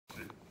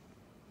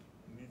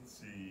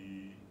ti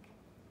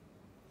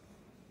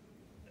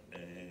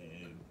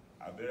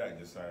abẹ́rẹ́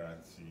àjẹsára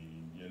ti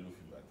yellow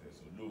fever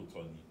tẹ̀sán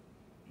lóòótọ́ ni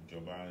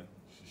ìjọba ń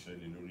ṣiṣẹ́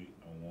lé lórí,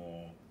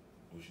 àwọn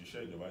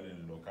òṣìṣẹ́ ìjọba lè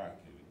ń lọ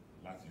káàkiri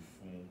láti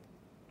fún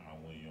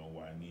àwọn èèyàn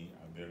wa ní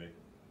abẹ́rẹ́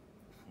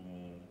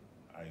fún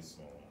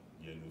àìsàn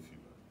yellow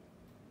fever.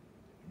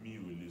 Mi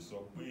ò lè sọ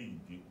pé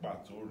ìdí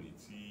pàtó rèé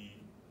tí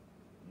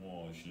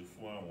wọ́n ṣe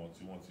fún àwọn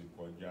tí wọ́n ti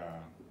kọjá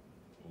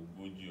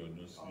 40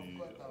 ọdún sí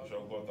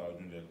ọgọ́ta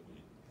ọdún lẹ pé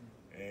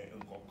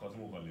nǹkan kan tí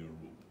mo kàn lè rò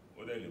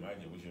ó dẹ̀ lè má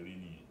jẹ́ bó ṣe rí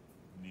nìyẹn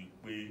ni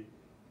pé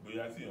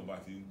bóyá tí èèyàn bá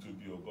ti ń tó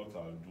bí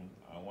 60 ọdún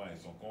àwọn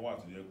àìsàn kan wà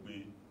tó jẹ́ pé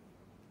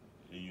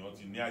èèyàn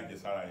ti ní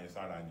àjẹsára yẹn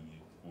sára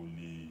nìyẹn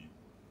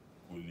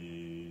kò lè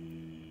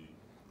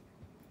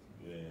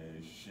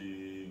ṣe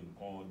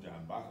nǹkan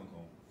jàǹbá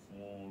kankan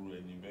fún irú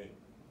ẹni bẹ́ẹ̀.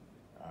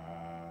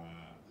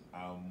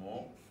 Àmọ́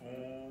fún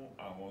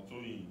àwọn tó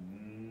yìí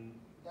ń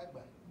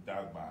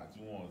dàgbà tí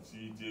wọ́n ti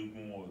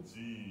jégún wọn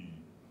tí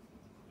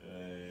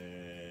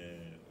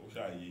ó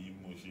ṣàyè yìí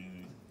mo ṣe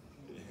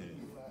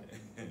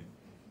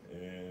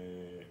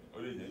ó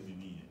lè jẹ́ bí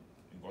nìyẹn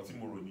nǹkan tí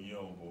mo rò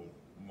nìyẹn ọ̀bọ̀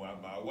mo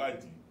máa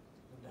wádìí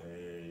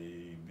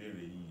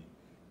ìbéèrè yìí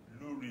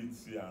lórí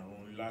ti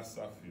àrùn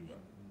Lassa fever.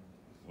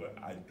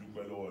 A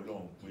dúpẹ́ lọ́wọ́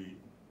Ọlọ́run pé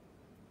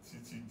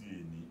títí di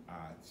èní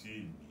àti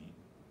èní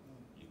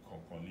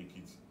ìkọ̀ọ̀kan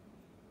lẹ́kìtì.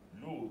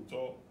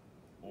 Lóòótọ́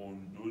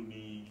Oǹdó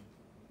ní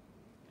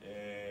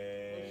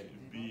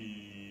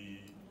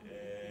bíi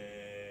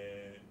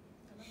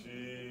ṣé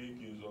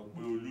kí n sọ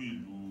pé olú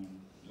ìlú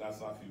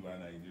Lassa fever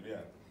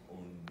Nàìjíríà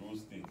Oǹdó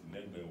state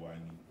lẹ́gbẹ̀ẹ́ wa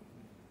ni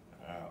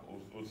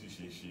ó sì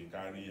ṣe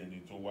kárí ẹni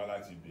tó wá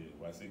láti bẹ̀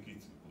wá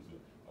sékìtì.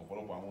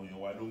 Ọ̀pọ̀lọpọ̀ àwọn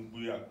èèyàn wa ló ń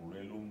gbé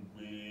Àkúrẹ́, ló ń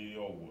gbé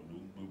Ọ̀wọ̀, ló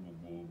ń gbé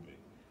gbogbo ọbẹ̀.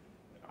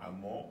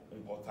 Àmọ́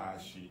nǹkan tá a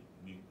ṣe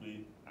ni pé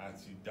a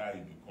ti dá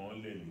ibì kan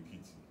lẹ̀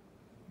lẹ́kìtì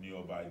ní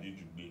Ọba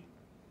Adéjùgbé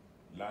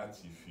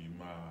láti fi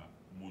máa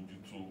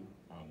mójútó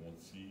àwọn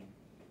tí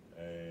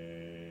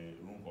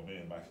irú nǹkan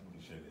bẹ́ẹ̀ bá ti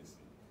ṣẹlẹ̀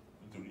sí.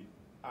 Nítorí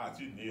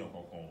àti ìníyàn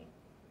kankan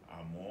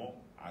àmọ́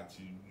a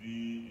ti rí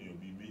èèyàn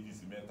bíi 2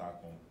 sí 3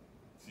 kan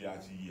tí a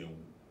ti yẹ̀ wò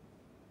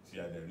tí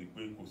a dẹ̀ rí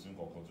pé kò sí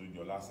nǹkan kan tó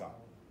jọ Lassa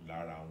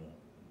lára wọn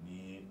ní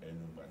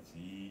ẹnu ìgbà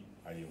tí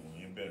àyẹ̀wò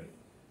yẹn bẹ̀rẹ̀.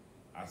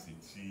 A sì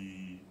ti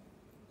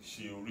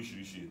ṣe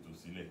oríṣiríṣi ètò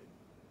sílẹ̀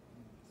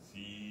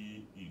tí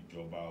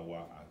ìjọba wa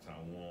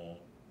àtàwọn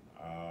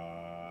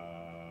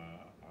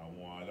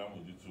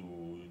alámòjútó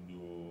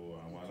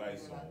àwọn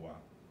aláìsàn wa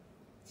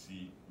tí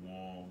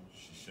wọ́n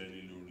ṣiṣẹ́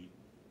lé lórí.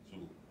 So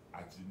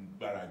a ti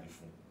gbáradì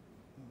fún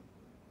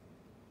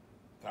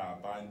tá a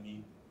bá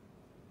ní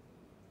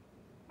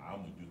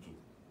àmójútó.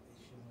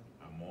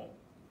 Àmọ́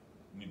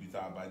níbi tá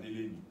a bá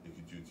délé ní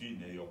Èkìtì ò tí ì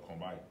ní ẹyọ kan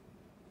báyìí.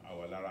 A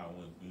wà lára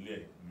àwọn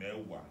ìpínlẹ̀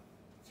 10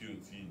 tí ò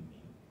tí ì ní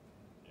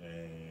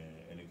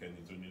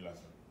ẹnikẹ́ni tó ní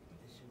Lassa.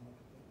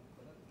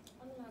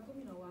 Ọlọ́lá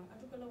gómìnà wa a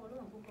dúpẹ́ lọ́wọ́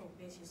Ọlọ́run púpọ̀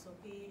bẹ́ẹ̀ ṣe sọ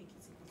pé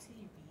Èkìtì kò tí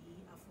ì bí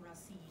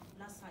afurasí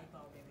Lassa ibà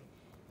ọ̀rẹ̀rẹ̀,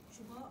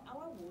 ṣùgbọ́n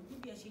àwa wò ó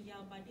níbi ẹ ṣe ya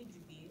Ọba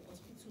Adéjùgbé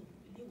hospital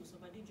ilé ìwòsàn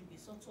Ọba Adéjùgbé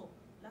sọ́tọ̀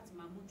láti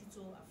máa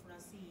mójútó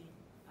afurasí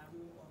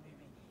àrùn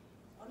ọ̀rẹ̀rẹ̀.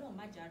 Ọlọ́run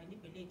má jàre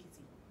nípínlẹ̀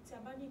Èkìtì tí a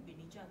bá ní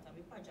ìpèníjà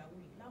tàbí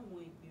pàjáwìrì láwọn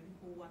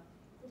ìgbèríko wa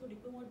kó tó di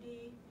pé wọ́n dé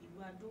ìlú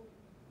Adó,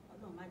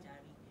 Ọlọ́run má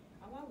jàre.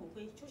 Àwa wò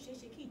pé tó ṣeé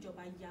ṣe kí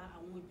ìjọba ya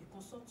àwọn ibì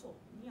kan sọ́tọ̀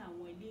ní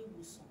àwọn ilé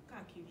ìwòsàn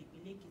káàkiri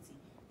ìpínlẹ̀ Èkìtì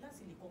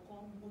láti lè kọ́kọ́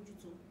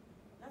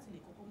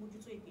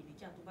mójútó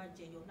ìpèníjà tó bá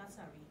jẹyọ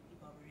látàrí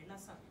ibà ọ̀rẹ̀rẹ̀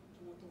Lassa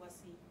kí wọ́n tó wá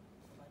sí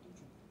Ọba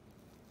Adéjùgbé.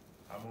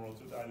 Àmọ̀ràn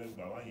tó dáa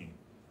lẹ́gbàá wáyé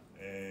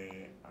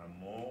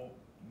àmọ́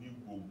ní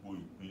gbogbo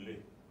ìpínlẹ̀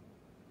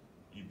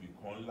ibì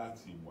kan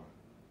láti wà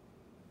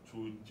tó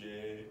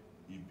jẹ́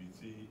ibi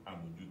tí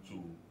àmójútó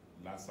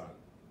Lassa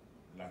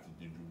láti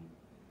dé dúró.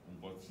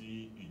 Nǹkan tí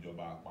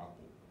ìjọba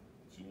àpapọ̀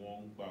tí wọ́n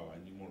ń gbà wá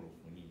nímọ̀ràn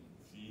fún nìyí,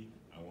 tí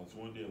àwọn tí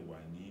wọ́n dẹ̀ wà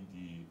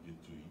nídìí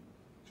ètò yìí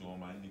tí wọ́n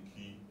máa ń ní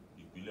kí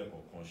ìpínlẹ̀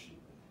kọ̀ọ̀kan ṣe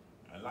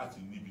láti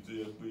níbi tó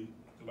yẹ pé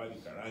tó bá di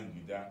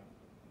kàráǹgídá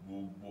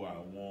gbogbo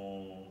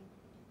àwọn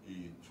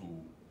ètò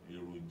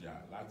èròjà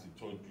láti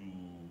tọ́jú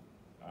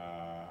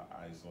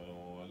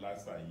àìsàn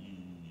Lassa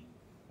yìí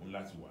ń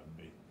láti wà ń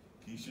bẹ̀.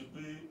 Kì í ṣe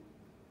pé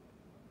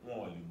wọn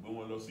ò lè gbé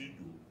wọn lọ sí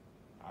Ìdó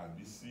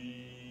àbí sí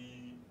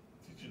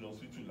teaching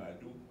hospital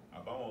Ládó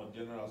àbáwọn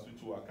general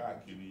hospital wa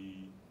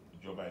káàkiri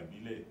ìjọba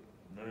ìbílẹ̀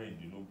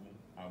 16,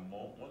 àmọ́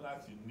wọ́n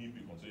láti níbi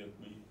kan tó yẹ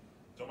pé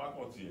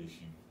tọ́mákàn ti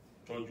ẹ̀ṣì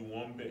tọ́jú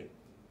wọn ń bẹ̀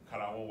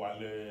kára wọn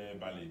wálẹ̀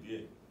balẹ̀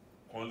díẹ̀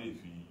kán lè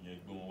fi yẹn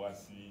gbé wọn wá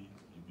sí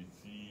ibi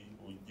tí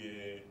ó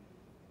jẹ́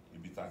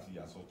ibi tá a ti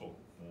yà sọ́tọ̀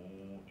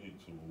fún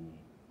ètò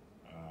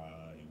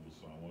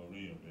ìwòsàn àwọn orí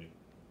èèyàn bẹ́ẹ̀.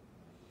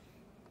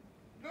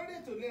 Lórí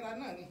ètò ìlera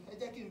náà ni ẹ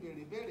jẹ́ kí n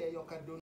béèrè ìbéèrè ẹyọ kan